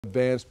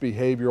Advanced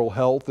Behavioral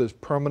Health is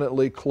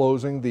permanently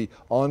closing the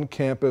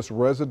on-campus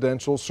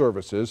residential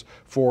services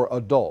for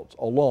adults,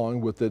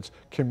 along with its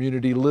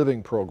community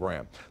living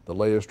program. The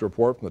latest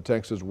report from the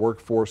Texas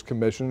Workforce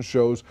Commission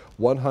shows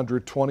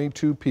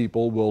 122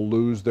 people will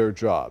lose their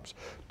jobs.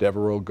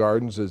 Devereux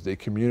Gardens is the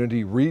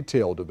community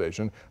retail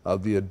division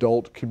of the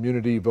Adult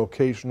Community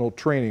Vocational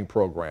Training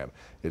Program.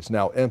 It's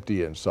now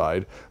empty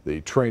inside.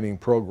 The training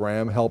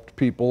program helped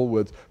people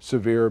with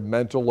severe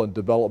mental and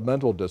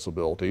developmental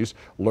disabilities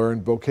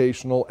learn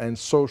vocational and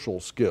social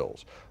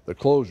skills. The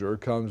closure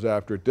comes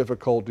after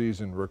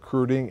difficulties in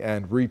recruiting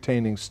and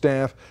retaining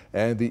staff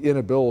and the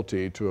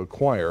inability to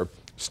acquire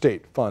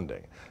state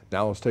funding.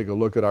 Now let's take a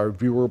look at our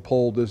viewer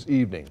poll this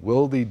evening.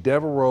 Will the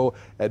Devereux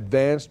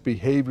Advanced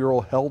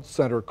Behavioral Health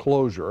Center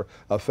closure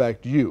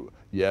affect you?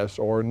 Yes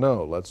or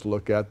no? Let's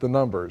look at the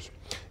numbers.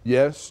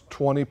 Yes,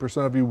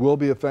 20% of you will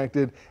be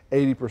affected.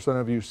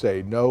 80% of you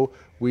say no.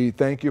 We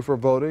thank you for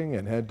voting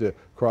and head to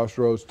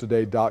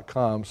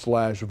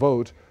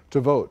crossroadstoday.com/vote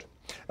to vote.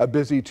 A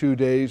busy 2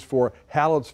 days for Hallett's